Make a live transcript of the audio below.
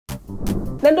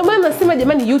Na ndio maana nasema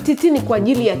jamani, UTT ni kwa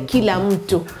ajili ya kila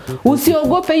mtu.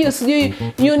 Usiogope hiyo sijui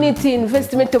Unity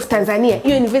Investment of Tanzania,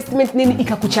 hiyo investment nini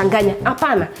ikakuchanganya.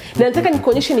 Hapana. Na nataka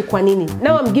nikuonyeshe ni kwa nini.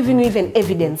 Now I'm giving you even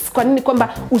evidence. Kwa nini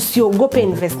kwamba usiogope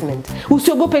investment.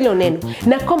 Usiogope hilo neno.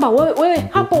 Na kwamba wewe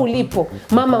hapo ulipo,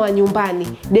 mama wa nyumbani,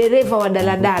 dereva wa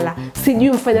daladala, sijui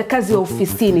mfanyakazi wa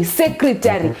ofisini,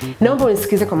 secretary, naomba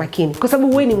unisikize kwa makini. Kwa sababu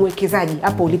wewe ni mwekezaji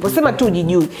hapo ulipo. Sema tu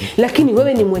ujijui, lakini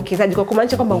wewe ni mwekezaji, kwa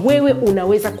kumaanisha kwamba wewe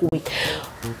unaweza kuweka.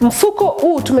 Mfuko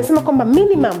huu tumesema kwamba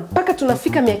minimum mpaka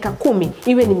tunafika miaka 10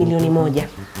 iwe ni milioni 1.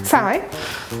 Sawa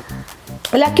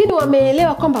Lakini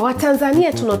wameelewa kwamba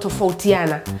Watanzania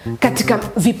tunatofautiana katika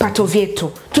vipato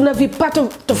vyetu. Tuna vipato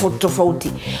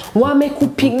tofauti.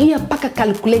 Wamekupigia paka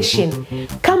calculation.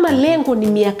 Kama lengo ni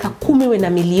miaka 10 iwe na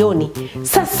milioni.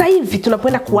 Sasa hivi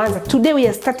tunapoenda kuanza, today we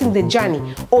are starting the journey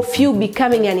of you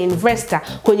becoming an investor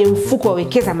kwenye mfuko wa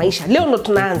Wekeza Maisha. Leo ndo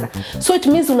tunaanza. So it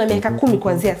means una miaka 10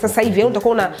 kuanzia sasa hivi.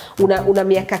 Utakuwa una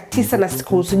miaka 9 na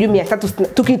siku sijui 300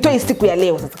 tukitoa siku ya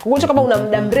leo sasa. Kuonyesha kama una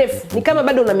muda mrefu, ni kama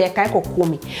bado una miaka yako 10.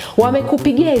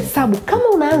 Wamekupigia hesabu kama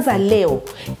unaanza leo,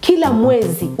 kila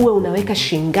mwezi uwe unaweka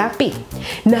shilingi ngapi?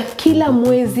 Na kila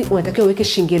mwezi unatakiwa uweke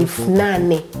shilingi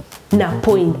 8,000 na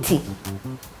pointi.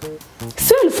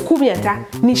 Sio 10,000 hata,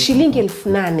 ni shilingi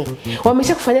 8,000.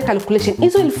 Wamesha kufanya calculation.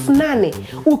 Hizo 8,000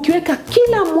 ukiweka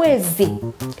kila mwezi,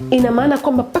 ina maana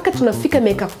kwamba mpaka tunafika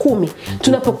miaka 10,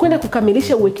 tunapokwenda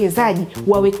kukamilisha uwekezaji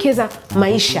wa Wekeza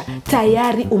Maisha,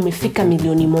 tayari umefika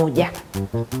milioni 1.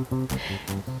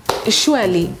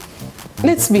 Surely,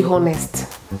 let's be honest.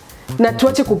 Na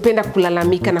tuache kupenda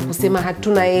kulalamika na kusema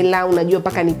hatuna hela, unajua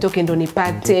paka nitoke ndo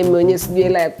nipate, mwenye sijui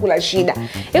hela ya kula shida.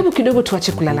 Hebu kidogo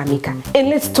tuache kulalamika. And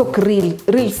let's talk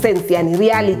real sense, yani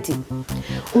reality.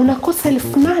 Unakosa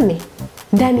 8,000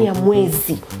 ndani ya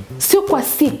mwezi. Sio kwa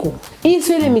siku. Hii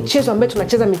sio ile michezo ambayo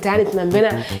tunacheza mitaani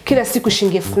tunaambiana kila siku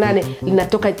shilingi 8,000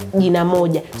 linatoka jina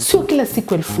moja. Sio kila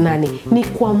siku 8,000, ni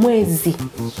kwa mwezi.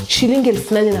 Shilingi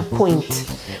 8,000 na point.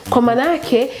 Kwa maana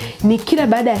yake ni kila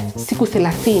baada ya siku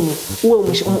 30 uwe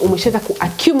umeshaweza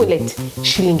kuaccumulate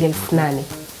shilingi 8,000.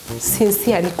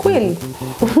 Sincerely kweli?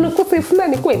 Unakosa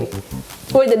 8,000 kweli?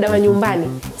 Wewe dada wa nyumbani,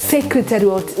 secretary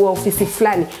wa ofisi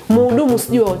fulani, mhudumu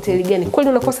sijui wa hoteli gani, kweli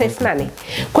unakosa 8,000?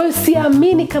 Kwa hiyo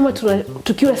siamini kama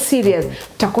tukiwa serious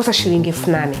tutakosa shilingi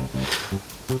 8,000.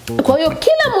 Kwa hiyo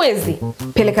kila mwezi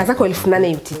peleka zako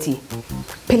 8,000 UTT.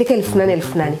 Peleka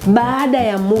 8,000. Baada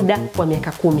ya muda wa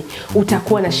miaka 10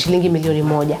 utakuwa na shilingi milioni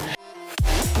 1.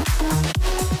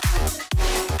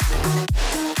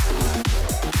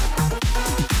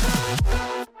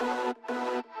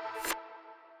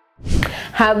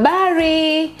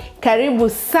 Habari, karibu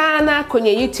sana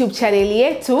kwenye YouTube channel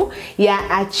yetu ya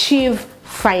Achieve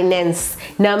Finance.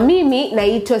 Na mimi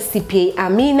naitwa CPA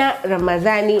Amina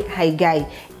Ramadhani Haighai,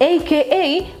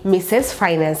 aka Mrs.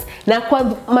 Finance. Na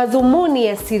kwa madhumuni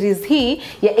ya series hii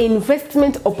ya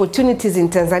investment opportunities in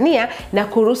Tanzania, na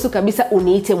kuruhusu kabisa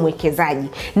uniite mwekezaji.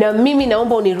 Na mimi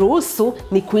naomba uniruhusu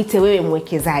nikuite wewe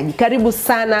mwekezaji. Karibu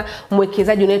sana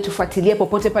mwekezaji unayetufuatilia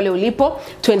popote pale ulipo.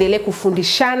 Tuendelee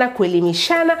kufundishana,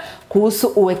 kuelimishana kuhusu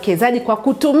uwekezaji kwa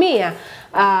kutumia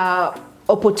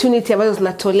opportunity ambazo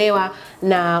zinatolewa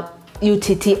na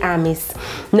UTT AMIS.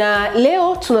 Na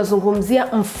leo tunazungumzia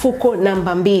mfuko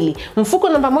namba 2. Mfuko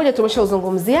namba 1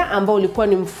 tumeshauzungumzia ambao ulikuwa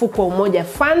ni mfuko wa Umoja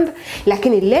Fund,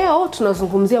 lakini leo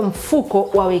tunazungumzia mfuko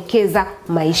wa Wekeza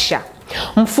Maisha.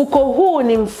 Mfuko huu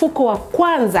ni mfuko wa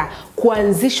kwanza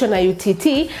kuanzishwa na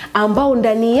UTT ambao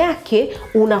ndani yake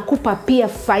unakupa pia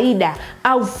faida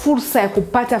au fursa ya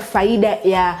kupata faida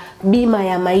ya bima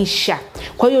ya maisha.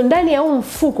 Kwa hiyo ndani ya huu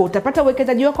mfuko utapata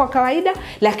uwekezaji wako wa kawaida,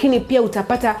 lakini pia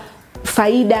utapata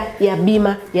faida ya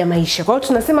bima ya maisha. Kwa hiyo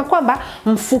tunasema kwamba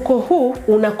mfuko huu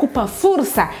unakupa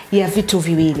fursa ya vitu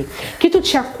viwili. Kitu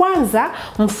cha kwanza,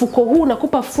 mfuko huu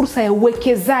unakupa fursa ya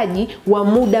uwekezaji wa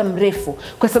muda mrefu,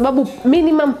 kwa sababu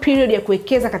minimum period ya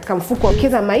kuwekeza katika mfuko wa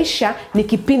Wekeza Maisha ni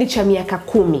kipindi cha miaka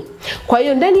 10. Kwa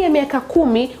hiyo ndani ya miaka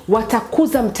 10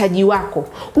 watakuza mtaji wako.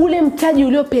 Ule mtaji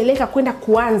uliopeleka kwenda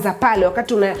kuanza pale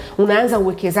wakati unaanza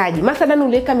uwekezaji. Mathalan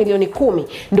uliweka milioni 10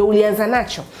 ndio ulianza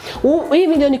nacho. Hii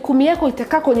milioni 10 yako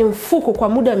itakaa kwenye mfuko kwa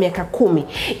muda wa miaka 10.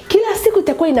 Kila siku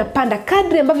itakuwa inapanda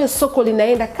kadri ambavyo soko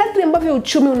linaenda, kadri ambavyo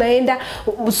uchumi unaenda.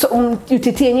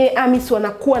 UTT yenyewe AMIS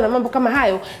wanakuwa na mambo kama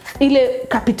hayo, ile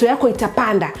kapito yako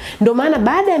itapanda. Ndio maana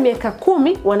baada ya miaka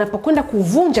 10 wanapokwenda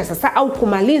kuvunja sasa au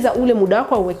kumaliza ule muda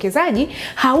wako wa uwekezaji,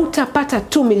 hautapata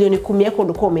tu milioni 10 yako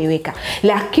ulikuwa umeiweka,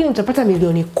 lakini utapata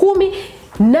milioni 10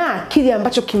 na kile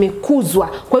ambacho kimekuzwa.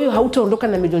 Kwa hiyo hautaondoka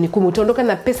na milioni 10, utaondoka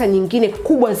na pesa nyingine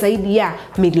kubwa zaidi ya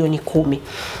milioni 10.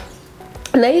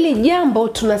 Na hili jambo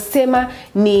tunasema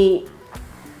ni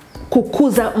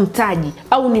kukuza mtaji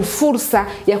au ni fursa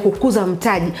ya kukuza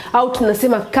mtaji au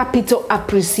tunasema capital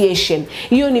appreciation.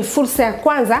 Hiyo ni fursa ya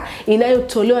kwanza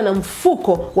inayotolewa na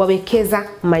mfuko wa Wekeza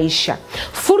Maisha.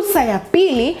 Fursa ya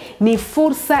pili ni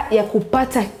fursa ya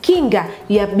kupata kinga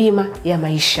ya bima ya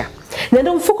maisha. Na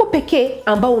ndio mfuko pekee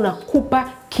ambao unakupa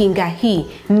kinga hii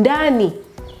ndani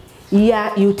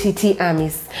ya UTT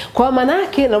AMIS. Kwa maana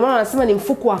yake ndio maana wanasema ni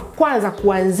mfuko wa kwanza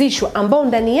kuanzishwa ambao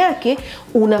ndani yake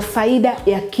una faida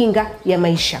ya kinga ya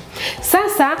maisha.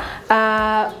 Sasa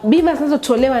bima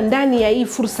zinazotolewa ndani ya hii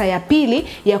fursa ya pili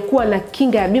ya kuwa na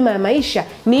kinga ya bima ya maisha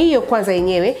ni hiyo kwanza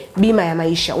yenyewe, bima ya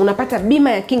maisha. Unapata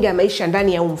bima ya kinga ya maisha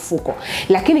ndani ya huu mfuko.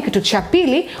 Lakini kitu cha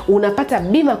pili, unapata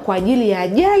bima kwa ajili ya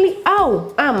ajali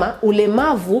ama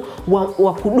ulemavu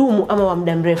wa kudumu ama wa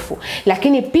muda mrefu.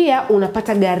 Lakini pia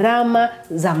unapata gharama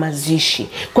za mazishi.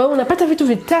 Kwa hiyo unapata vitu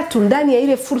vitatu ndani ya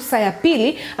ile fursa ya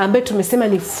pili ambayo tumesema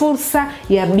ni fursa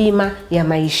ya bima ya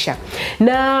maisha.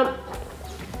 Na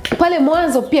pale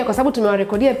mwanzo pia, kwa sababu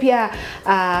tumewarekodia pia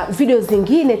video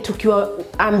zingine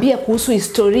tukiwaambia kuhusu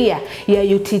historia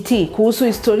ya UTT, kuhusu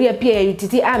historia pia ya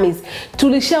UTT AMIS.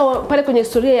 Pale kwenye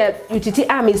historia ya UTT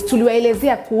AMIS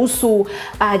tuliwaelezea kuhusu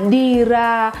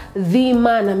dira,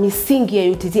 dhima na misingi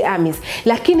ya UTT AMIS.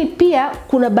 Lakini pia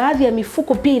kuna baadhi ya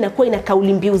mifuko pia inakuwa ina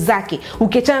kauli mbiu zake.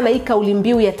 Ukiachana na hii kauli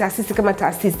mbiu ya taasisi kama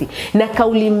taasisi, na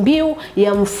kauli mbiu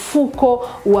ya mfuko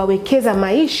wa Wekeza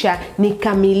Maisha ni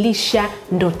kamilisha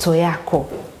ndoto yako.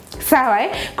 Sawa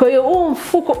Kwa hiyo huu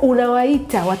mfuko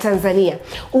unawaita Watanzania,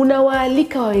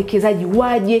 unawaalika wawekezaji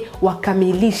waje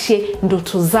wakamilishe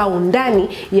ndoto zao ndani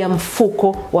ya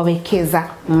mfuko wa Wekeza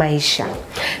Maisha.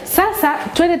 Sasa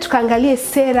twende tukaangalie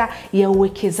sera ya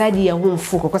uwekezaji ya huu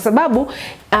mfuko, kwa sababu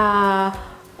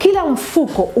kila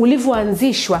mfuko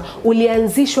ulivyoanzishwa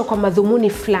ulianzishwa kwa madhumuni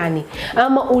fulani,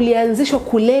 ama ulianzishwa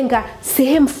kulenga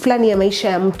sehemu fulani ya maisha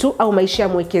ya mtu au maisha ya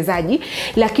mwekezaji.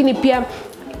 Lakini pia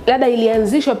labda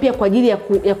ilianzishwa pia kwa ajili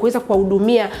ya kuweza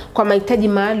kuwahudumia kwa mahitaji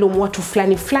maalum watu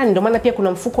fulani. Ndio maana pia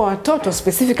kuna mfuko wa watoto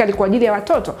specifically kwa ajili ya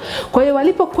watoto. Kwa hiyo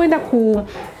walipokwenda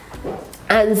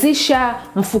anzisha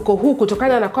mfuko huu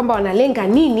kutokana na kwamba wanalenga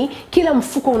nini, kila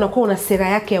mfuko unakuwa una sera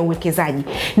yake ya uwekezaji.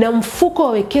 Na mfuko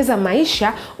wa Wekeza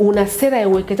Maisha una sera ya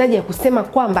uwekezaji ya kusema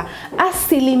kwamba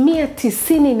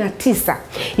 99%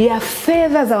 ya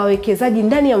fedha za wawekezaji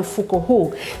ndani ya mfuko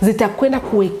huu zitakwenda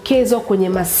kuwekezwa kwenye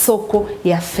masoko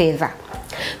ya fedha.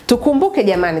 Tukumbuke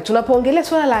jamani, tunapoongelea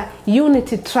swala la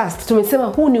unity trust, tumesema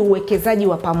huu ni uwekezaji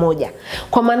wa pamoja.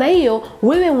 Kwa maana hiyo,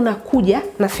 wewe unakuja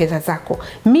na fedha zako,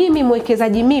 mimi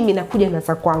mwekezaji mimi nakuja na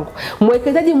za kwangu,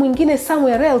 mwekezaji mwingine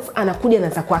somewhere else anakuja na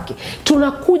za kwake.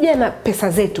 Tunakuja na pesa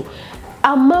zetu,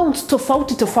 amount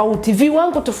tofauti,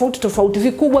 viwango tofauti,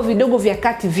 vikubwa, vidogo, vya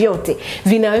kati, vyote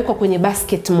vinawekwa kwenye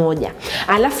basket moja.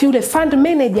 Alafu yule fund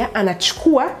manager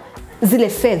anachukua zile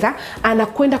fedha,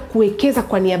 anakwenda kuwekeza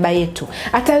kwa niaba yetu.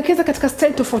 Atawekeza katika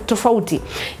style tofauti.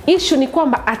 Issue ni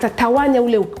kwamba atatawanya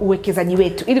ule uwekezaji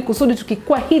wetu ili kusudi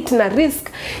tukikuwa hit na risk,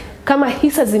 kama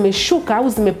hisa zimeshuka au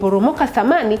zimeporomoka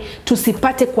thamani,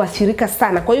 tusipate kuathirika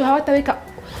sana. Kwa hiyo hawataweka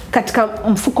katika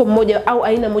mfuko mmoja au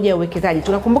aina moja ya uwekezaji.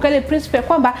 Tunakumbuka ile principle ya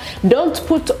kwamba don't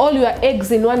put all your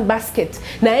eggs in one basket,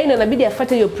 na yeye inabidi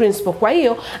afuate hiyo principle. Kwa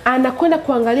hiyo anakwenda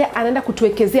kuangalia anaenda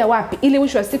kutuwekezea wapi ili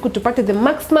mwisho wa siku tupate the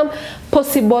maximum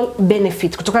possible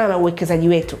benefit kutokana na uwekezaji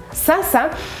wetu. Sasa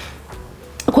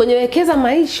kwenye Wekeza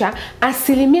Maisha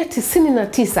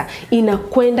 99%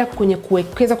 inakwenda kwenye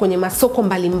kuwekeza kwenye masoko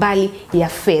mbalimbali ya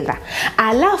fedha.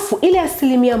 Alafu ile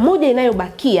 1%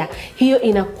 inayobakia, hiyo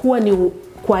inakuwa ni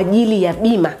kwa ajili ya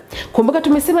bima. Kumbuka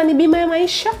tumesema ni bima ya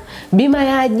maisha, bima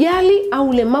ya ajali au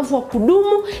ulemavu wa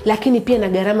kudumu, lakini pia na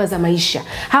gharama za maisha.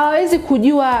 Hawawezi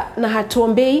kujua na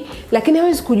hatuombei, lakini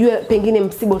hawezi kujua pengine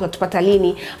msiba utatupata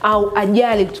lini au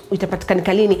ajali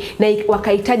itapatikana lini, na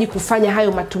wakahitaji kufanya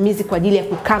hayo matumizi kwa ajili ya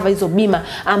kukava hizo bima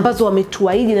ambazo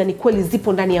wametuahidi na ni kweli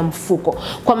zipo ndani ya mfuko.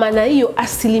 Kwa maana hiyo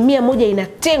 1%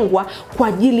 inatengwa kwa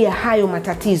ajili ya hayo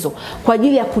matatizo, kwa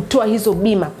ajili ya kutoa hizo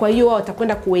bima. Kwa hiyo wao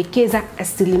watakwenda kuwekeza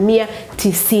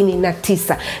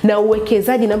 99%. Na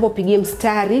uwekezaji napopigia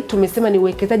mstari tumesema ni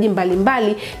uwekezaji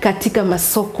mbalimbali katika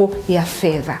masoko ya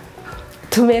fedha.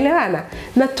 Tumeelewana?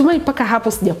 Natumai mpaka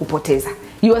hapo sijakupoteza.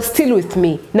 You are still with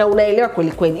me na unaelewa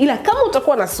kweli kweli. Ila kama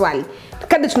utakuwa na swali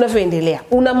kadri tunavyoendelea,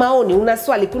 una maoni, una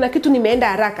swali, kuna kitu nimeenda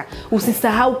haraka,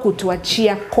 usisahau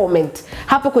kutuachia comment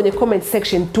hapo kwenye comment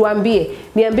section.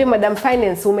 Niambie Madam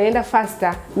Finance umeenda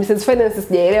faster, Mrs Finance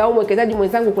sijaelewa, au mwekezaji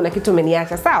mwenzangu kuna kitu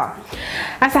umeniacha. Sawa?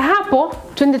 Sasa hapo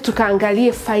twende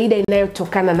tukaangalie faida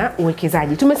inayotokana na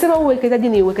uwekezaji. Tumesema uwekezaji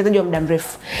ni uwekezaji wa muda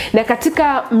mrefu, na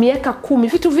katika miaka 10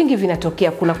 vitu vingi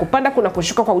vinatokea. Kuna kupanda, kuna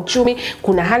kushuka kwa uchumi,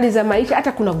 kuna hali za maisha, hata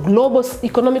hata kuna global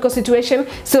economic situation,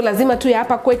 sio lazima tu ya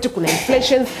hapa kwetu, kuna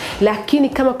inflation, lakini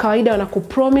kama kawaida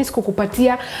wanakupromise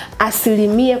kukupatia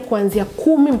asilimia kuanzia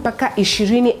 10 mpaka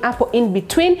 20 hapo in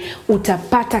between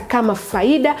utapata kama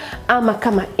faida ama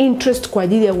kama interest kwa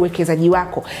ajili ya uwekezaji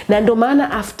wako. Na ndio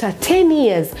maana after 10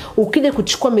 years ukija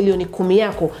kuchukua milioni 10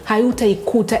 yako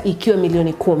hayutaikuta ikiwa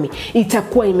milioni 10,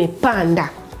 itakuwa imepanda.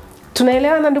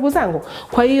 Tunaelewana ndugu zangu?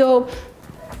 Kwa hiyo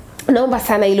naomba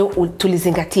sana hilo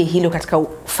tulizingatie hilo katika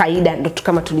faida, ndo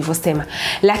kama tulivyosema.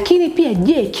 Lakini pia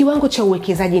je, kiwango cha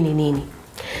uwekezaji ni nini?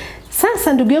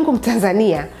 Sasa ndugu yangu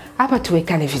Mtanzania, hapa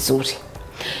tuwekane vizuri.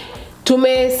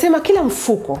 Tumesema kila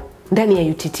mfuko ndani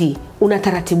ya UTT una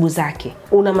taratibu zake,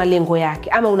 una malengo yake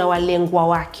ama una walengwa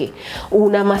wake,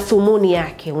 una mathumuni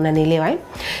yake, unanielewa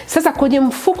Sasa kwenye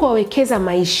mfuko wa Wekeza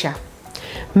Maisha,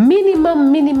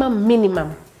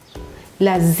 minimum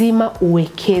lazima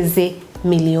uwekeze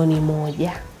milioni 1.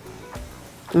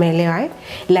 Umeelewa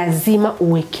Lazima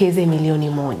uwekeze milioni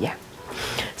 1.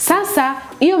 Sasa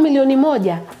hiyo milioni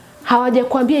 1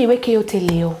 hawajakwambia iweke yote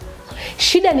leo.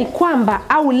 Shida ni kwamba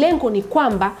au lengo ni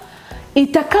kwamba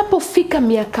itakapofika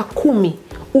miaka 10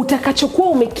 utakachokuwa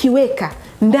umekiweka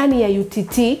ndani ya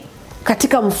UTT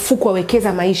katika mfuko wa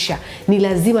Wekeza Maisha ni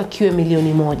lazima kiwe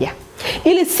milioni 1.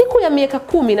 Ili siku ya miaka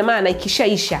 10 na maana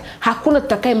ikishaisha hakuna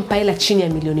tutakayempa hela chini ya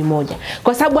milioni 1,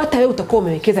 kwa sababu hata wewe utakuwa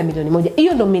umewekeza milioni 1.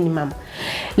 Hiyo ndo minimum.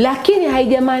 Lakini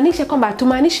haijamaanisha kwamba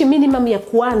hatumaanishi minimum ya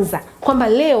kuanza kwamba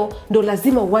leo ndo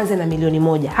lazima uanze na milioni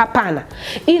 1. Hapana.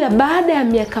 Ila baada ya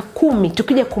miaka 10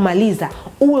 tukija kumaliza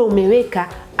uwe umeweka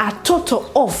a total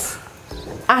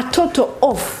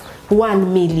of 1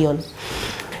 million.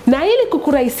 Na ili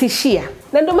kukurahisishia,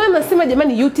 na ndio maana nasema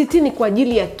jamani, UTT ni kwa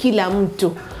ajili ya kila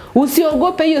mtu.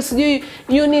 Usiogope hiyo sijui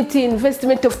Unity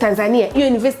Investment of Tanzania, hiyo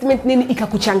investment nini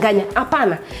ikakuchanganya.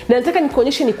 Hapana. Na nataka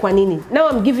nikuonyeshe ni kwa nini. Now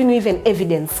I'm giving you even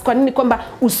evidence. Kwa nini kwamba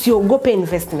usiogope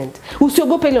investment.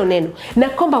 Usiogope hilo neno. Na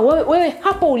kwamba wewe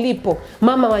hapo ulipo,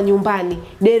 mama wa nyumbani,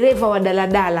 dereva wa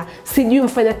daladala, sijui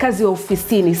mfanyakazi wa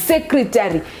ofisini,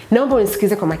 secretary, naomba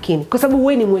unisikize kwa makini. Kwa sababu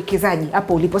wewe ni mwekezaji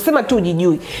hapo ulipo. Sema tu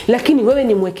ujijui, lakini wewe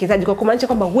ni mwekezaji, kwa kumaanisha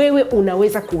kwamba wewe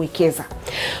unaweza kuwekeza.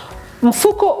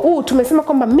 Mfuko huu tumesema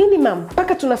kwamba minimum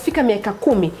mpaka tunafika miaka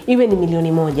 10 iwe ni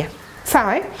milioni 1.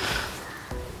 Sawa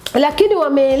Lakini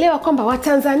wameelewa kwamba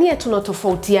Watanzania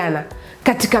tunatofautiana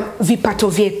katika vipato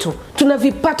vyetu. Tuna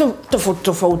vipato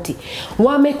tofauti.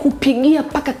 Wamekupigia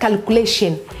paka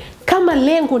calculation. Kama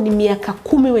lengo ni miaka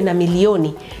 10 iwe na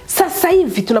milioni, sasa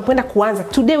hivi tunapoenda kuanza,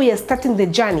 today we are starting the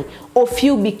journey of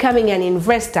you becoming an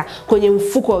investor kwenye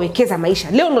mfuko wa Wekeza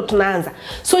Maisha. Leo ndo tunaanza.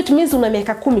 So it means una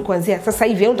miaka 10 kuanzia sasa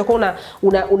hivi. Utakuwa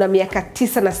una miaka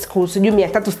 9 na siku sijui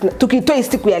 300 tukitoa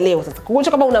siku ya leo. Sasa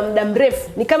kuonyesha kama una muda mrefu,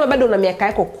 ni kama bado una miaka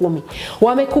yako 10.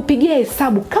 Wamekupigia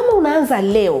hesabu kama unaanza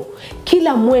leo,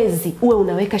 kila mwezi uwe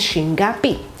unaweka shilingi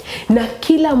ngapi? Na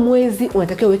kila mwezi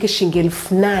unatakiwa uweke shilingi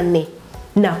 8,000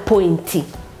 na pointi.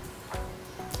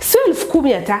 Sio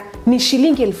 10,000 hata, ni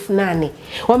shilingi 8,000.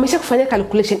 Wamesha kufanya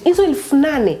calculation. Hizo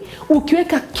 8,000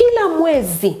 ukiweka kila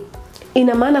mwezi,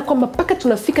 ina maana kwamba paka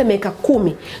tunafika miaka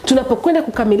 10 tunapokwenda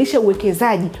kukamilisha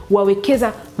uwekezaji wa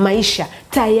Wekeza Maisha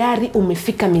tayari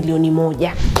umefika milioni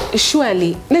 1.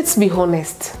 Surely, let's be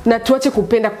honest. Na tuache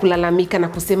kupenda kulalamika na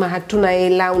kusema hatuna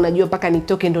hela, unajua paka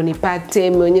nitoke ndo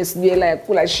nipate, mwenye sijui hela ya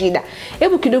kula shida.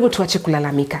 Hebu kidogo tuache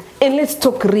kulalamika. And let's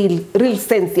talk real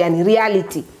sense, yani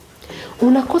reality.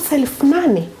 Unakosa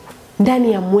 8,000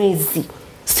 ndani ya mwezi,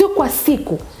 sio kwa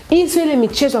siku. Hii sio ile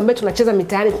michezo ambayo tunacheza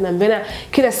mitaani tunaambiana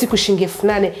kila siku shilingi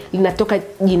 8,000 linatoka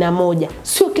jina moja.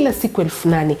 Sio kila siku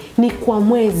 8,000, ni kwa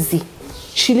mwezi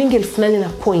shilingi 8,000 na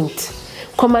point.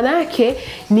 Kwa maana yake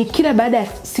ni kila baada ya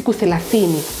siku 30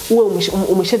 uwe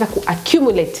umeshaweza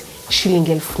kuaccumulate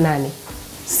shilingi 8,000.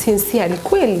 Sincerely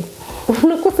kweli?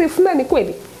 Unakosa 8,000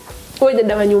 kweli? Wewe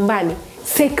dada wa nyumbani,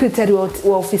 secretary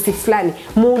wa ofisi fulani,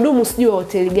 mhudumu sijui wa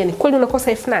hoteli gani, kweli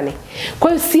unakosa 8,000?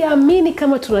 Kwa hiyo siamini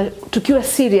kama tukiwa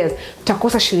serious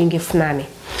tutakosa shilingi 8,000.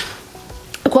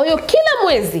 Kwa hiyo kila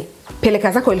mwezi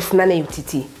peleka zako 8,000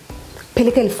 UTT.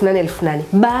 Peleka 8,000.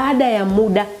 Baada ya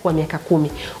muda wa miaka 10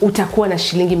 utakuwa na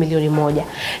shilingi milioni 1.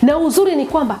 Na uzuri ni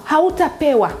kwamba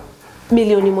hautapewa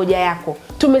milioni 1 yako.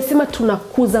 Tumesema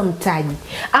tunakuza mtaji,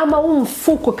 ama huu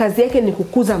mfuko kazi yake ni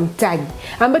kukuza mtaji,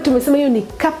 ambayo tumesema hiyo ni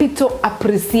capital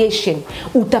appreciation.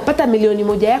 Utapata milioni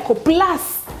 1 yako plus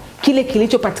kile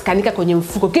kilichopatikanika kwenye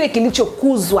mfuko, kile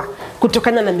kilichokuzwa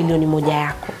kutokana na milioni 1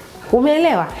 yako.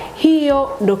 Umeelewa? Hiyo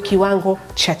ndo kiwango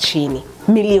cha chini,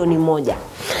 milioni 1.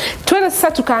 Tuende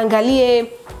sasa tukaangalie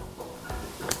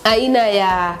aina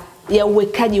ya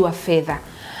uwekaji wa fedha.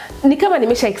 Ni kama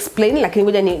nimesha explain, lakini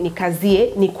ngoja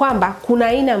nikazie, ni kwamba kuna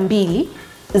aina mbili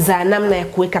za namna ya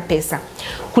kuweka pesa.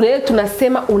 Kuna ile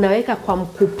tunasema unaweka kwa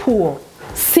mkupuo,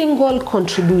 single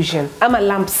contribution ama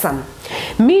lump sum.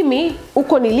 Mimi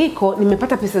uko niliko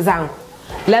nimepata pesa zangu,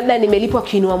 labda nimelipwa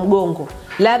kiinua mgongo,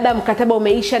 labda mkataba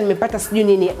umeisha, nimepata sijui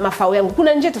nini mafao yangu.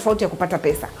 Kuna njia tofauti ya kupata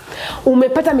pesa.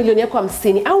 Umepata milioni yako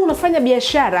 50 au unafanya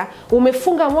biashara,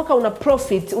 umefunga mwaka una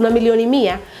profit, una milioni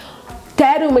 100,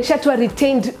 tayari umeshatoa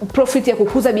retained profit ya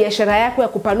kukuza biashara yako, ya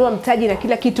kupanua mtaji na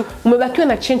kila kitu, umebakiwa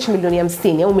na change milioni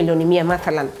 50 au milioni 100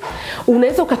 mathalan.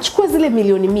 Unaweza ukachukua zile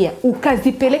milioni 100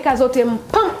 ukazipeleka zote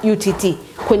UTT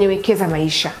kwenye Wekeza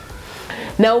Maisha,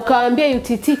 na ukawaambia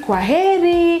UTT kwa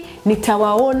heri,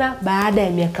 nitawaona baada ya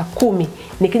miaka 10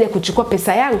 nikija kuchukua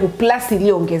pesa yangu plus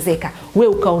iliyoongezeka. We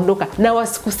ukaondoka na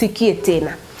wasikusikie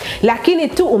tena, lakini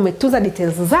tu umetunza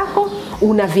details zako,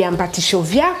 una viambatisho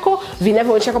vyako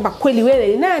vinavyoonyesha kwamba kweli wewe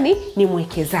ni nani, ni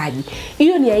mwekezaji.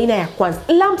 Hiyo ni aina ya kwanza,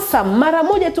 lump sum, mara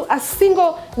moja tu, a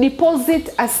single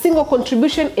deposit, a single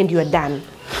contribution and you are done.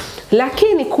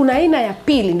 Lakini kuna aina ya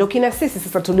pili, ndio kina sisi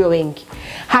sasa tulio wengi.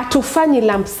 Hatufanyi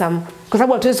lump sum kwa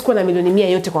sababu hatuwezi kuwa na milioni 100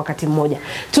 yote kwa wakati mmoja.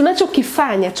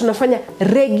 Tunachokifanya, tunafanya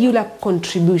regular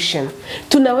contribution.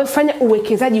 Tunafanya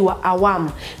uwekezaji wa awamu.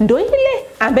 Ndio ile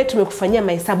ambaye tumekufanyia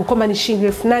mahesabu kwamba ni shilingi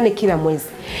 8,000 kila mwezi.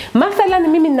 Mathalan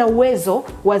mimi nina uwezo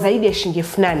wa zaidi ya shilingi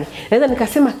 8,000. Naweza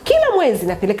nikasema kila mwezi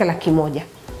napeleka 100,000.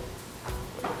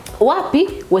 Wapi?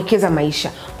 Wekeza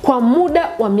Maisha. Kwa muda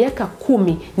wa miaka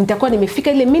 10 nitakuwa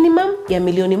nimefika ile minimum ya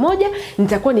milioni 1,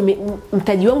 nitakuwa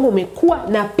mtaji wangu umekuwa,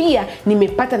 na pia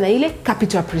nimepata na ile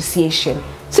capital appreciation.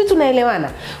 Sisi tunaelewana?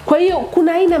 Kwa hiyo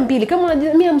kuna aina mbili. Kama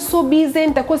unajua I'm so busy,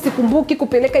 nitakuwa sikumbuki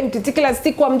kupeleka UTT kila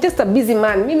siku, I'm just a busy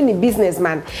man, mimi ni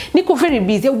businessman, niko very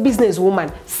busy, au business woman.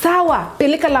 Sawa,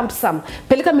 peleka lump sum,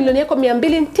 peleka milioni yako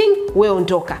 200 ting, wewe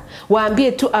ondoka.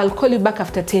 Waambie tu I'll call you back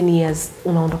after 10 years,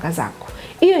 unaondoka zako.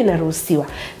 Hiyo inaruhusiwa.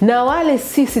 Na wale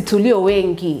sisi tulio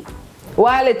wengi,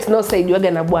 wale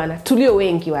tunaosaidiwaga na Bwana, tulio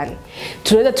wengi wale,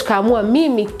 tunaweza tukaamua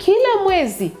mimi kila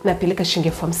mwezi napeleka shilingi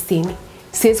 50,000.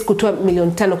 Siwezi kutoa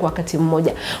milioni 5 kwa wakati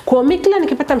mmoja. Kwa mimi kila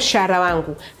nikipata mshahara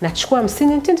wangu nachukua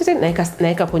 50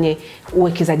 naeka kwenye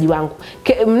uwekezaji wangu.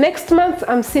 Next month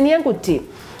 50 yangu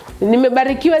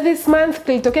nimebarikiwa this month,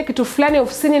 kilitokea kitu fulani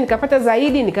ofisini nikapata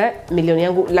zaidi, nika milioni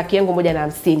yangu, laki yangu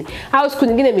 150, au siku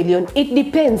nyingine milioni. It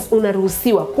depends,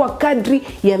 unaruhusiwa kwa kadri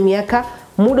ya miaka,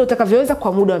 muda utakavyoweza,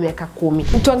 kwa muda wa miaka 10.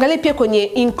 Tuangalie pia kwenye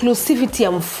inclusivity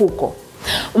ya mfuko.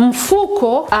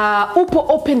 Mfuko upo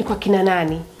open kwa kina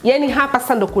nani? Yani hapa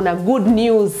sasa ndo kuna good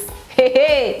news.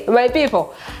 Hey, my people.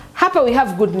 Hapa we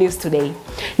have good news today.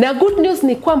 Na good news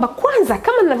ni kwamba, kwanza,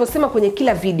 kama ninavyosema kwenye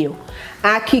kila video,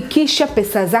 hakikisha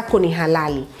pesa zako ni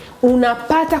halali.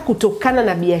 Unapata kutokana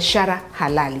na biashara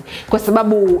halali. Kwa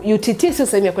sababu UTT sio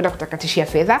sehemu ya kwenda kutakatishia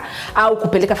fedha au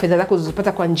kupeleka fedha zako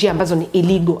zilizopata kwa njia ambazo ni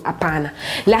illegal, hapana.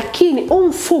 Lakini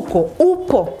mfuko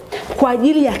upo kwa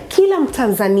ajili ya kila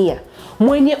Mtanzania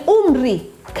mwenye umri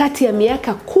kati ya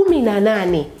miaka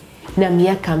 18 na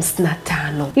miaka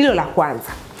 55. Hilo la kwanza.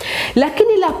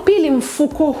 Lakini la pili,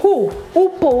 mfuko huu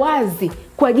upo wazi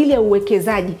kwa ajili ya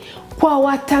uwekezaji kwa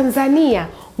Watanzania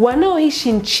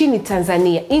wanaoishi nchini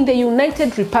Tanzania, in the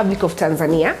United Republic of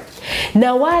Tanzania,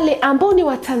 na wale ambao ni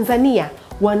Watanzania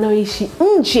wanaoishi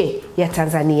nje ya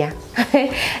Tanzania.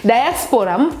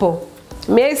 Diaspora mpo?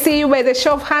 May I see you by the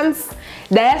show of hands?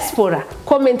 Diaspora,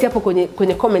 comment hapo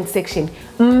kwenye comment section.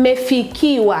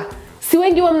 Mmefikiwa. Si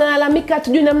wengi wa mnalalamika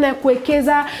tujui namna ya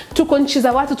kuwekeza, tuko nchi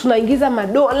za watu tunaingiza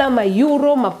madola,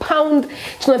 ma-euro, ma-pound,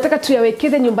 tunataka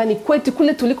tuyawekeze nyumbani kwetu,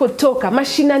 kule tulikotoka,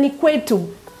 mashinani kwetu,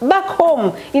 back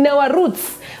home, in our roots.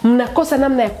 Mnakosa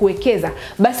namna ya kuwekeza.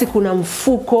 Basi kuna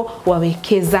mfuko wa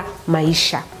Wekeza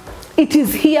Maisha. It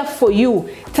is here for you.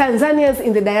 Tanzanians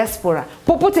in the diaspora,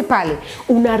 popote pale,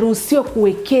 unaruhusiwa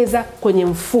kuwekeza kwenye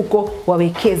mfuko wa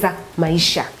Wekeza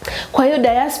Maisha. Kwa hiyo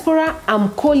diaspora, I'm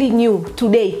calling you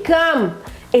today, come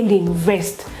and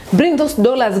invest. Bring those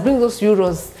dollars, bring those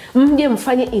euros. Mje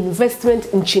mfanye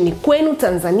investment nchini kwenu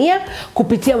Tanzania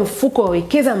kupitia mfuko wa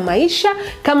Wekeza Maisha.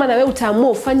 Kama na wewe utaamua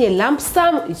ufanye lump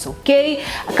sum, it's okay.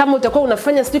 Kama utakuwa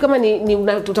unafanya sijui kama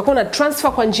utakuwa una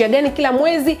transfer kwa njia gani kila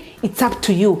mwezi, it's up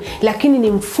to you. Lakini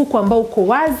ni mfuko ambao uko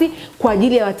wazi kwa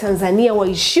ajili ya Watanzania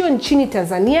waishio nchini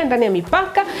Tanzania, ndani ya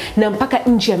mipaka na mpaka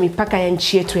nje ya mipaka ya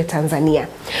nchi yetu ya Tanzania.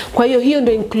 Kwa hiyo hiyo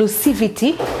ndio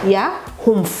inclusivity ya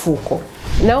huu mfuko.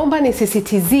 Naomba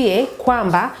nisisitizie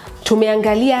kwamba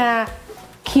tumeangalia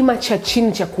kima cha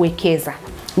chini cha kuwekeza.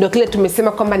 Ndio kile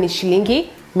tumesema kwamba ni shilingi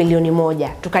milioni 1.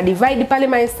 Tukadivide pale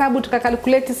mahesabu,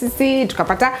 tukakalculate sisi,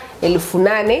 tukapata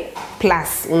 8,000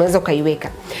 plus. Unaweza ukaiweka.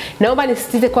 Naomba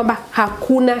nisisitize kwamba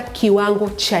hakuna kiwango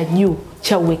cha juu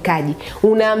cha uwekaji.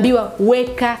 Unaambiwa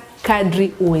weka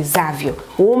kadri uwezavyo.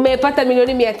 Umepata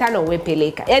milioni 500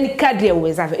 uwepeleka, yani kadri ya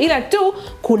uwezavyo, ila tu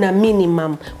kuna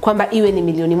minimum kwamba iwe ni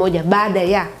milioni 1 baada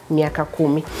ya miaka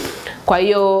 10. Kwa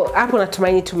hiyo hapo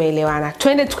natumaini tumeelewana.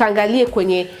 Twende tukaangalie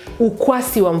kwenye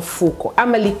ukwasi wa mfuko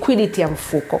ama liquidity ya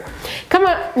mfuko.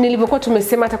 Kama nilivyokuwa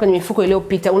tumesema hata kwenye mifuko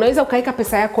iliyopita, unaweza ukaweka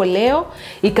pesa yako leo,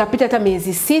 ikapita hata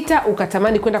miezi 6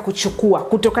 ukatamani kwenda kuchukua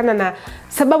kutokana na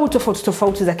sababu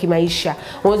tofauti za kimaisha.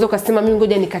 Unaweza ukasema mimi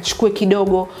ngoja nikachukue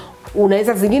kidogo.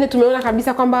 Unaweza zingine tumeona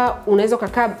kabisa kwamba unaweza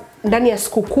ukakaa ndani ya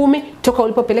siku 10 toka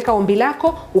ulipopeleka ombi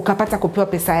lako ukapata kupewa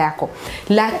pesa yako.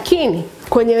 Lakini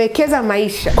kwenye Wekeza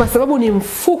Maisha, kwa sababu ni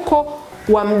mfuko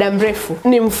wa muda mrefu,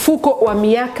 ni mfuko wa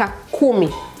miaka 10,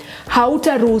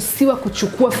 hautaruhusiwa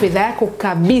kuchukua fedha yako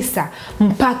kabisa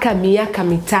mpaka miaka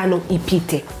 5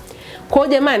 ipite. Kwa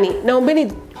jamani,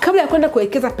 naombeni kabla ya kwenda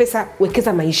kuwekeza pesa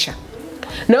Wekeza Maisha,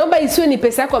 naomba isiwe ni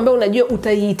pesa yako ambayo unajua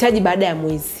utaihitaji baada ya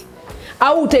mwezi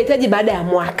au utahitaji baada ya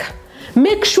mwaka.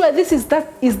 Make sure this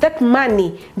is that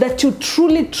money that you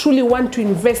truly want to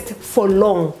invest for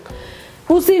long.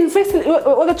 Usiinvest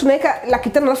wala tunaweka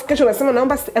 500,000 alafu kesho unasema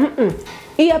naomba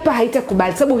hii hapa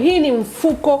haitakubali, sababu hii ni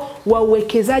mfuko wa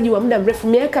uwekezaji wa muda mrefu,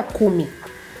 miaka 10.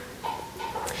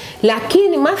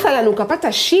 Lakini mathalan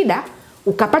ukapata shida,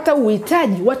 ukapata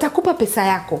uhitaji, watakupa pesa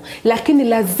yako, lakini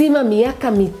lazima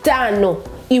miaka 5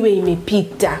 iwe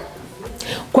imepita.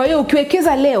 Kwa hiyo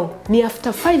ukiwekeza leo, ni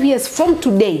after 5 years from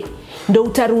today ndo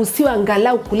utaruhusiwa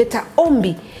angalau kuleta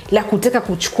ombi la kutaka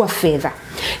kuchukua fedha.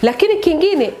 Lakini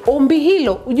kingine, ombi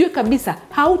hilo ujue kabisa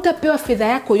hautapewa fedha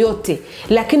yako yote,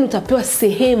 lakini utapewa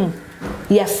sehemu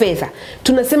ya fedha.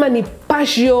 Tunasema ni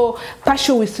partial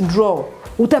withdrawal.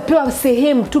 Utapewa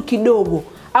sehemu tu kidogo,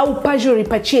 au partial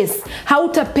repurchase.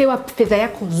 Hautapewa fedha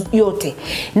yako yote.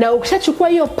 Na ukishachukua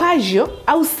hiyo partial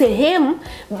au sehemu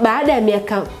baada ya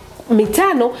miaka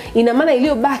 5, ina maana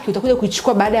iliyobaki utakuja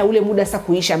kuichukua baada ya ule muda sasa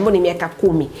kuisha, ambao ni miaka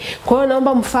 10. Kwa hiyo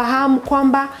naomba mfahamu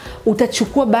kwamba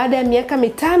utachukua baada ya miaka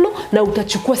 5 na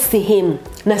utachukua sehemu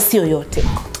na sio yote.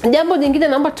 Jambo jingine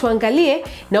naomba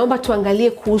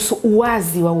tuangalie kuhusu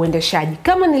uwazi wa uendeshaji.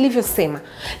 Kama nilivyosema,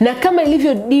 na kama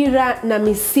ilivyo dira na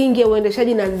misingi ya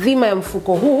uendeshaji na dhima ya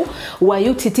mfuko huu wa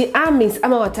UTT AMIS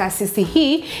ama wa taasisi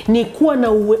hii, ni kuwa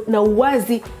na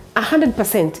uwazi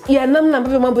 100% ya namna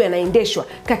ambavyo mambo yanaendeshwa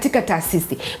katika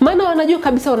taasisi. Maana wanajua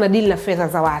kabisa wanadili na fedha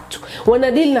za watu,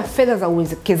 wanadili na fedha za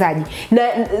uwekezaji na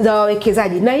za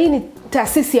wawekezaji, na hii ni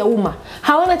taasisi ya umma,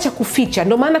 hawana cha kuficha.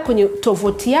 Ndio maana kwenye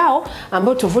tovuti yao,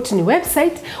 ambayo tovuti ni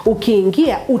website,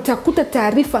 ukiingia utakuta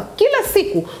taarifa kila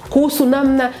siku kuhusu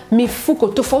namna mifuko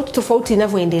tofauti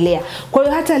inavyoendelea. Kwa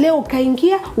hiyo hata leo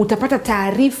ukaingia utapata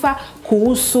taarifa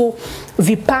kuhusu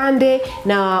vipande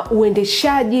na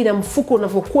uendeshaji na mfuko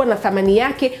unavyokuwa na thamani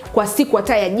yake kwa siku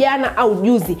hata ya jana au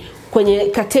juzi, kwenye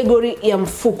kategori ya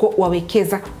mfuko wa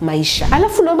Wekeza Maisha.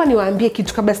 Alafu naomba niwaambie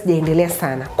kitu kabla sijaendelea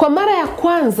sana. Kwa mara ya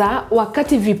kwanza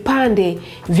wakati vipande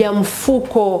vya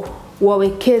mfuko wa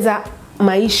Wekeza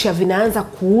Maisha vinaanza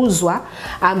kuuzwa,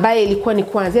 ambaye ilikuwa ni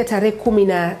kuanzia tarehe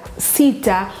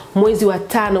 16 mwezi wa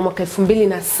 5 mwaka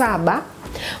 2007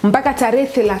 mpaka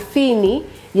tarehe 30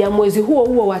 ya mwezi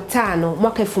huo wa 5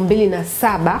 mwaka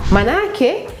 2007, maana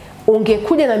yake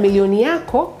ungekuja na milioni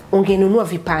yako ungenunua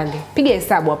vipande. Piga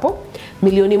hesabu hapo.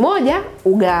 Milioni 1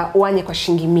 ugawanye kwa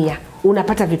shilingi 100,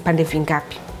 unapata vipande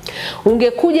vingapi?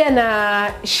 Ungekuja na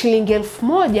shilingi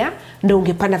 1,000 ndio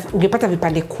ungepata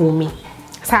vipande 10.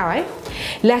 Sawa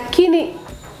Lakini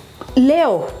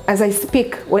leo as I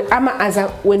speak ama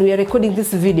when we are recording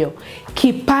this video,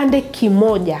 kipande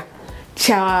kimoja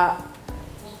cha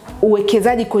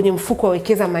uwekezaji kwenye mfuko wa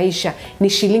Wekeza Maisha ni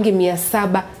shilingi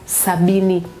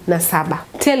 777.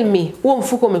 Tell me, huo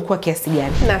mfuko umekuwa kiasi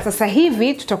gani? Na sasa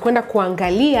hivi tutakwenda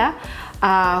kuangalia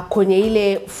kwenye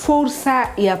ile fursa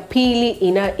ya pili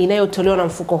inayotolewa na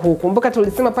mfuko huu. Kumbuka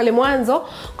tulisema pale mwanzo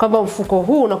kwamba mfuko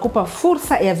huu unakupa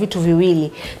fursa ya vitu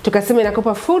viwili. Tukasema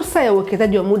inakupa fursa ya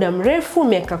uwekezaji wa muda mrefu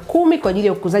miaka 10 kwa ajili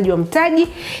ya ukuzaji wa mtaji,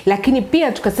 lakini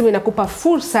pia tukasema inakupa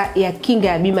fursa ya kinga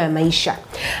ya bima ya maisha.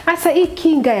 Hasa hii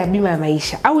kinga ya bima ya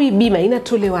maisha au hii bima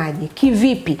inatolewaje?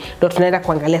 Kivipi? Ndio tunaenda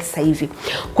kuangalia sasa hivi.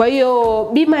 Kwa hiyo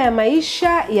bima ya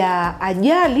maisha ya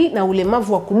ajali na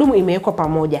ulemavu wa kudumu imewekwa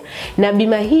pamoja, na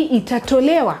bima hii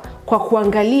itatolewa kwa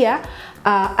kuangalia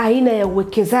aina ya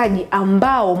uwekezaji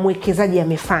ambao mwekezaji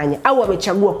amefanya au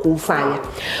amechagua kuufanya.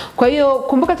 Kwa hiyo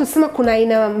kumbuka tusema kuna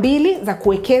aina 2 za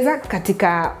kuwekeza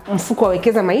katika mfuko wa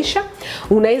Wekeza Maisha.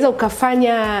 Unaweza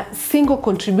ukafanya single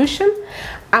contribution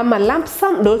ama lump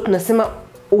sum, ndio tunasema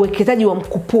uwekezaji wa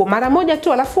mkupuo mara moja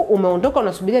tu, alafu umeondoka,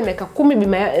 unasubiria miaka 10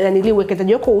 bima yani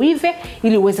uwekezaji wako uive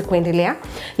ili uweze kuendelea.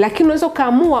 Lakini unaweza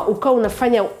kaamua ukao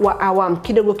unafanya wa awamu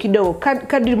kidogo kidogo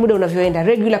kadri muda unavyoenda,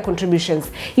 regular contributions.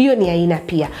 Hiyo ni aina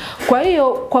pia. Kwa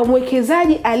hiyo kwa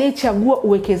mwekezaji aliyechagua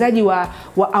uwekezaji wa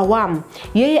awamu,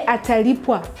 yeye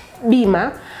atalipwa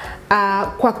bima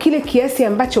kwa kile kiasi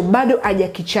ambacho bado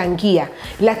hajakichangia,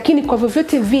 lakini kwa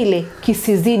vyovyote vile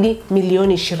kisizidi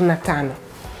milioni 25.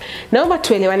 Naomba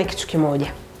tuelewane kitu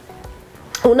kimoja.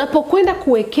 Unapokwenda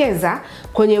kuwekeza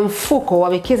kwenye mfuko wa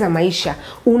Wekeza Maisha,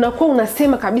 unakuwa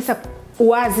unasema kabisa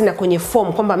wazi na kwenye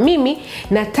form kwamba mimi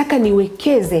nataka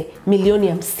niwekeze milioni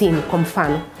 50 kwa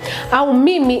mfano, au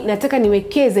mimi nataka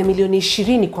niwekeze milioni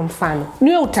 20 kwa mfano.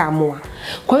 Niwe utaamua.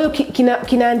 Kwa hiyo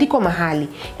kinaandikwa mahali.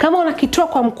 Kama unakitoa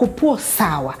kwa mkupuo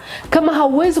sawa. Kama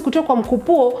hauwezi kutoa kwa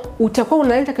mkupuo, utakuwa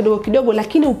unaleta kidogo kidogo,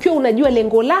 lakini ukiwa unajua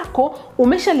lengo lako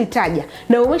umeshalitaja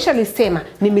na umeshalisema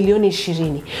ni milioni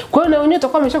 20. Kwa hiyo na wenyewe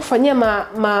utakuwa umeshakufanyia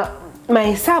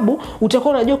mahesabu,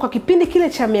 utakuwa unajua kwa kipindi kile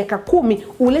cha miaka 10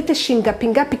 ulete shilingi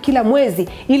ngapi kila mwezi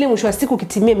ili mwisho wa siku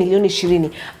kitimie milioni 20,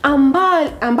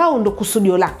 ambao ndo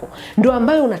kusudio lako, ndo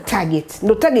ambayo una target,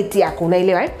 ndo target yako,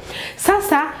 unaelewa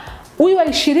Sasa huyu wa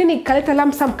 20 kaleta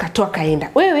lamsam katoa kaenda.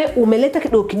 Wewe umeleta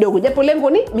kidogo kidogo japo lengo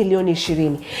ni milioni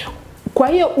 20. Kwa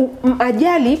hiyo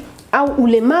ajali au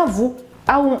ulemavu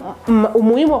au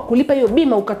umuhimu wa kulipa hiyo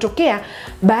bima ukatokea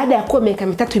baada ya kuwa miaka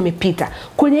 3 imepita.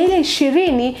 Kwenye ile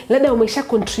 20 labda umesha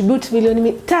contribute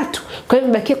milioni 3, kwa hiyo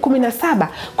imebakia 17.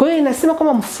 Kwa hiyo inasema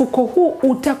kwamba mfuko huu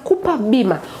utakupa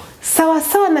bima sawa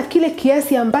sawa na kile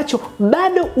kiasi ambacho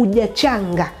bado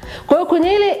hujachanga. Kwa hiyo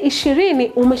kwenye ile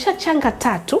 20 umeshachanga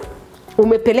 3,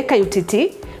 umepeleka UTT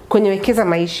kwenye Wekeza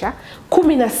Maisha,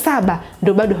 17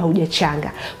 ndo bado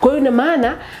haujachanga. Kwa hiyo ina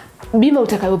maana bima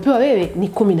utakayopewa wewe ni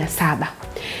 17.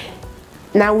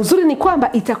 Na uzuri ni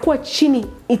kwamba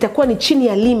itakuwa ni chini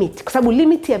ya limit, kwa sababu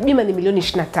limit ya bima ni milioni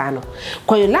 25.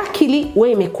 Kwa hiyo luckily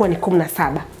wewe imekuwa ni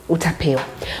 17 utapewa.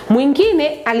 Mwingine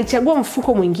alichagua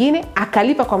mfuko mwingine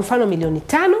akalipa kwa mfano milioni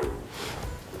 5,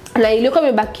 na iliyokuwa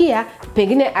imebakia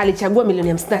pengine alichagua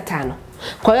milioni 55.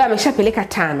 Kwa hiyo ameshapeleka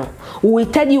 5.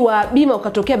 Uhitaji wa bima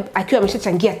ukatokea akiwa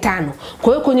ameshachangia 5.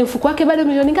 Kwa hiyo kwenye mfuko wake bado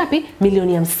milioni ngapi?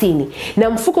 Milioni 50. Na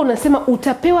mfuko unasema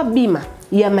utapewa bima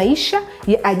ya maisha,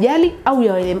 ya ajali au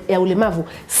ya ulemavu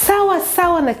sawa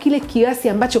sawa na kile kiasi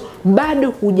ambacho bado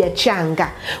hujachanga.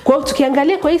 Kwa hiyo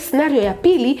tukiangalia kwa hii scenario ya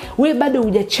pili, wewe bado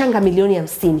hujachanga milioni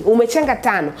 50. Umechanga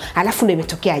 5, alafu ndio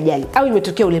imetokea ajali au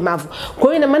imetokea ulemavu. Kwa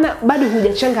hiyo ina maana bado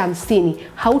hujachanga 50,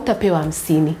 hautapewa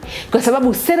 50. Kwa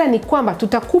sababu sera ni kwamba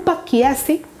tutakupa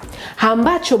kiasi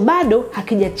ambacho bado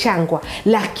hakijachangwa,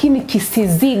 lakini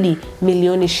kisizidi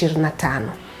milioni 25.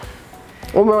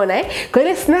 Umeona Kwa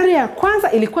ile scenario ya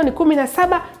kwanza ilikuwa ni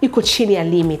 17, iko chini ya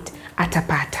limit,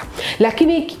 atapata.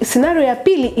 Lakini scenario ya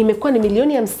pili imekuwa ni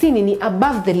milioni 50, ni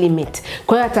above the limit.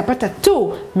 Kwa hiyo atapata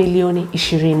tu milioni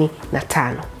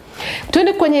 25.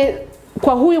 Tuende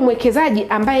kwa huyu mwekezaji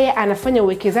ambaye anafanya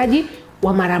uwekezaji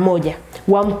wa mara moja,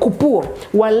 wa mkupuo,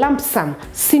 wa lump sum,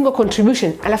 single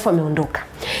contribution, alafu ameondoka.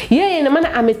 Yeye ina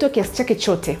maana ametoa kiasi chake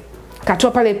chote,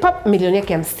 katoa pale milioni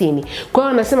yake 50. Kwa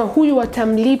hiyo anasema huyu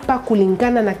watamlipa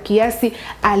kulingana na kiasi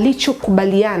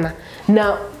alichokubaliana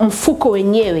na mfuko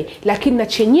wenyewe, lakini na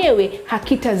chenyewe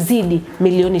hakitazidi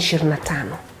milioni 25.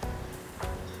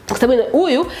 Kwa sababu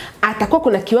huyu atakuwa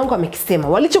kuna kiwango amekisema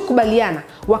walichokubaliana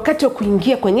wakati wa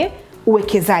kuingia kwenye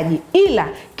uwekezaji, ila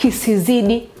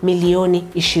kisizidi milioni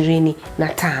 25.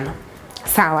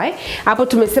 Sawa Hapo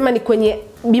tumesema ni kwenye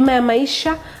bima ya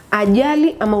maisha,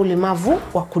 ajali ama ulemavu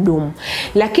wa kudumu.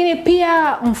 Lakini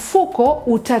pia mfuko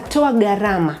utatoa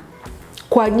gharama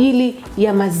kwa ajili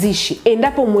ya mazishi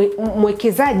endapo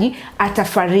mwekezaji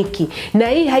atafariki. Na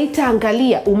hii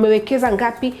haitaangalia umewekeza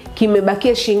ngapi,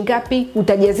 kimebakia shilingi ngapi,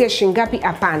 utajazia shilingi ngapi,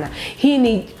 hapana. Hii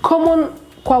ni common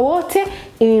kwa wote.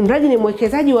 Mradi ni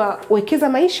mwekezaji wa Wekeza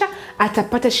Maisha,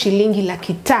 atapata shilingi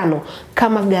 500,000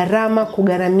 kama gharama,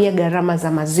 kugharamia gharama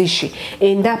za mazishi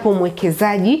endapo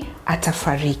mwekezaji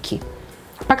atafariki.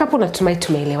 Mpaka hapo natumai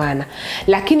tumeelewana.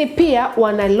 Lakini pia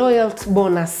wana loyalty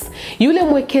bonus. Yule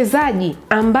mwekezaji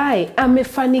ambaye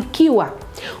amefanikiwa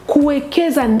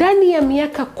kuwekeza ndani ya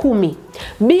miaka 10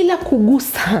 bila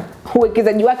kugusa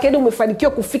uwekezaji wake, ndio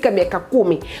umefanikiwa kufika miaka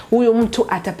 10, huyo mtu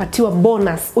atapatiwa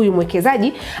bonus. Huyu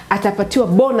mwekezaji atapatiwa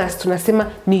bonus, tunasema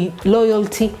ni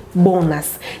loyalty bonus.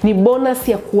 Ni bonus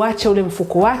ya kuacha ule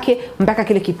mfuko wake mpaka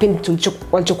kile kipindi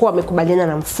walichokuwa wamekubaliana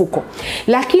na mfuko.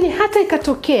 Lakini hata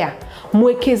ikatokea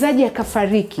mwekezaji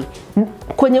akafariki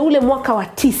kwenye ule mwaka wa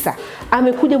 9,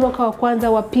 amekuja mwaka wa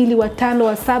kwanza, wa pili, wa 5,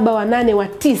 wa 7, wa 8, wa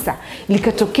 9,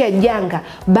 likatokea janga,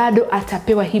 bado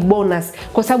atapewa hii bonus,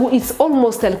 kwa sababu it's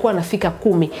almost alikuwa anafika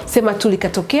 10. Sema tu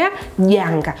likatokea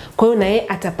janga, kwa hiyo na yeye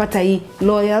atapata hii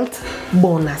loyalty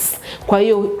bonus. Kwa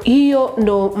hiyo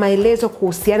ndo maelezo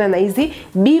kuhusiana na hizi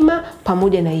bima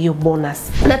pamoja na hiyo bonus.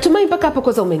 Natumai mpaka hapo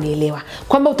kwanza umenielewa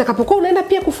kwamba utakapokuwa unaenda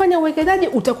pia kufanya uwekezaji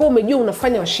utakuwa umejua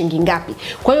unafanya wa shilingi ngapi.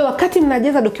 Kwa hiyo wakati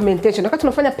mnajaza documentation, wakati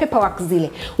unafanya paperwork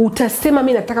zile, utasema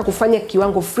mimi nataka kufanya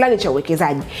kiwango fulani cha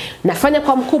uwekezaji. Nafanya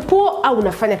kwa mkupuo au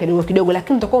nafanya kidogo kidogo,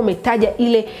 lakini utakuwa umetaja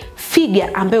ile figure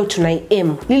ambayo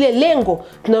tunai-aim, lile lengo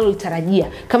tunalolitarajia.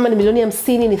 Kama ni milioni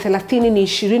 50, ni 30, ni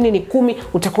 20, ni 10,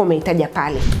 utakuwa umeitaja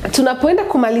pale. Tunapoenda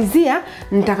kumalizia,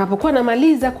 nitakapokuwa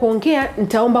namaliza kuongea,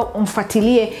 nitaomba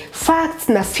mfuatilie facts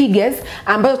na figures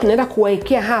ambazo tunaenda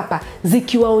kuwaekea hapa,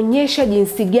 zikiwaonyesha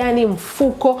jinsi gani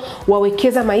mfuko wa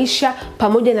Wekeza Maisha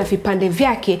pamoja na vipande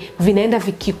vyake vinaenda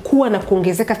vikikua na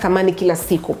kuongezeka thamani kila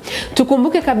siku.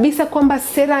 Tukumbuke kabisa kwamba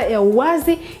sera ya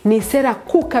uwazi ni sera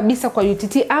kuu kabisa kwa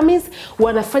UTT AMIS.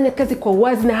 Wanafanya kazi kwa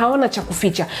uwazi na hawana cha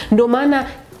kuficha. Ndio maana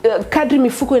kadri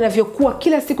mifuko inavyokuwa,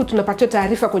 kila siku tunapatiwa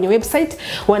taarifa kwenye website,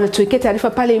 wanatuwekea taarifa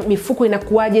pale mifuko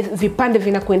inakuaje, vipande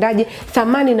vinakwendaje,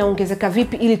 thamani inaongezeka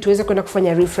vipi, ili tuweze kwenda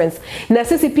kufanya reference. Na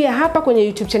sisi pia hapa kwenye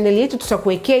YouTube channel yetu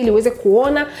tutakuwekea ili uweze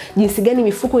kuona jinsi gani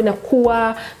mifuko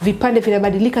inakuwa, vipande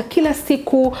vinabadilika kila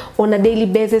siku on a daily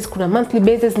basis, kuna monthly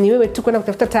basis. Ni wewe tu kwenda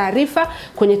kutafuta taarifa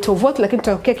kwenye tovuti, lakini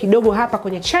tutawekea kidogo hapa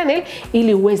kwenye channel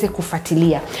ili uweze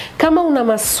kufuatilia. Kama una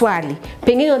maswali,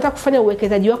 pengine unataka kufanya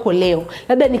uwekezaji wako leo,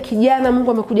 labda ni kijana,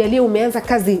 Mungu amekujalia umeanza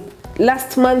kazi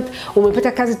last month,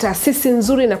 umepata kazi taasisi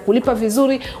nzuri na kulipa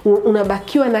vizuri,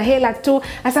 unabakiwa na hela tu,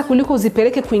 hasa kuliko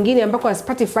uzipeleke kwingine ambako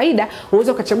hasipati faida,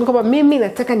 unaweza ukachagua kama mimi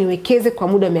nataka niwekeze kwa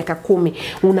muda wa miaka 10.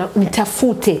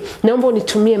 Nitafute, naomba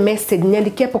unitumie message,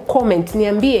 niandikie hapo comment,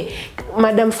 niambie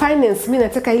Madam Finance, mimi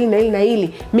nataka hili na hili na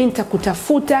hili. Mimi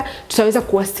nitakutafuta, tutaweza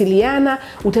kuwasiliana,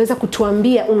 utaweza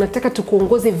kutuambia unataka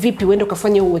tukuongoze vipi uende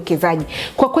ukafanye uwekezaji.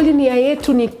 Kwa kweli nia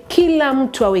yetu ni kila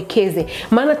mtu awekeze,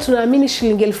 maana tunaamini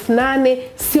shilingi 8,000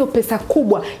 sio pesa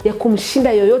kubwa ya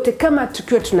kumshinda yoyote kama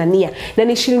tukiwa tunania, na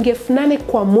ni shilingi 8,000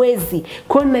 kwa mwezi.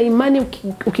 Kwa na imani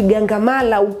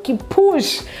ukigangamala,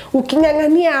 ukipush,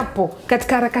 ukingangania hapo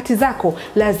katika harakati zako,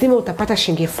 lazima utapata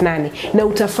shilingi 8,000 na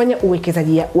utafanya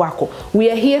uwekezaji wako.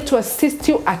 We are here to assist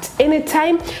you at any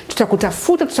time.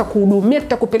 Tutakutafuta, tutakuhudumia,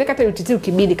 tutakupeleka hata UTT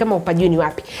ukibidi kama upajui ni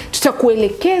wapi.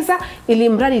 Tutakuelekeza ili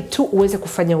mradi tu uweze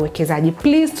kufanya uwekezaji.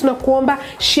 Please tunakuomba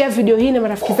share video hii na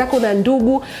marafiki zako na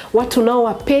ndugu, watu nao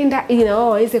wapenda, ili na wao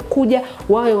waweze kuja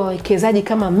wawe wawekezaji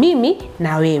kama mimi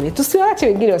na wewe. Tusiwaache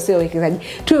wengine wasiwe wawekezaji,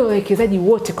 tuwe wawekezaji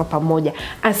wote kwa pamoja.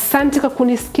 Asante kwa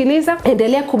kunisikiliza.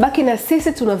 Endelea kubaki na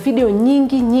sisi, tuna video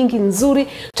nyingi nzuri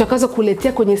tutakazo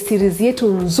kuletea kwenye series yetu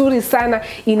nzuri sana,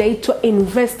 inaitwa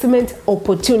Investment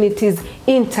Opportunities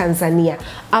in Tanzania.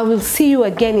 I will see you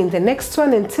again in the next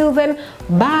one. Until then,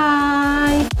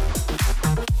 bye.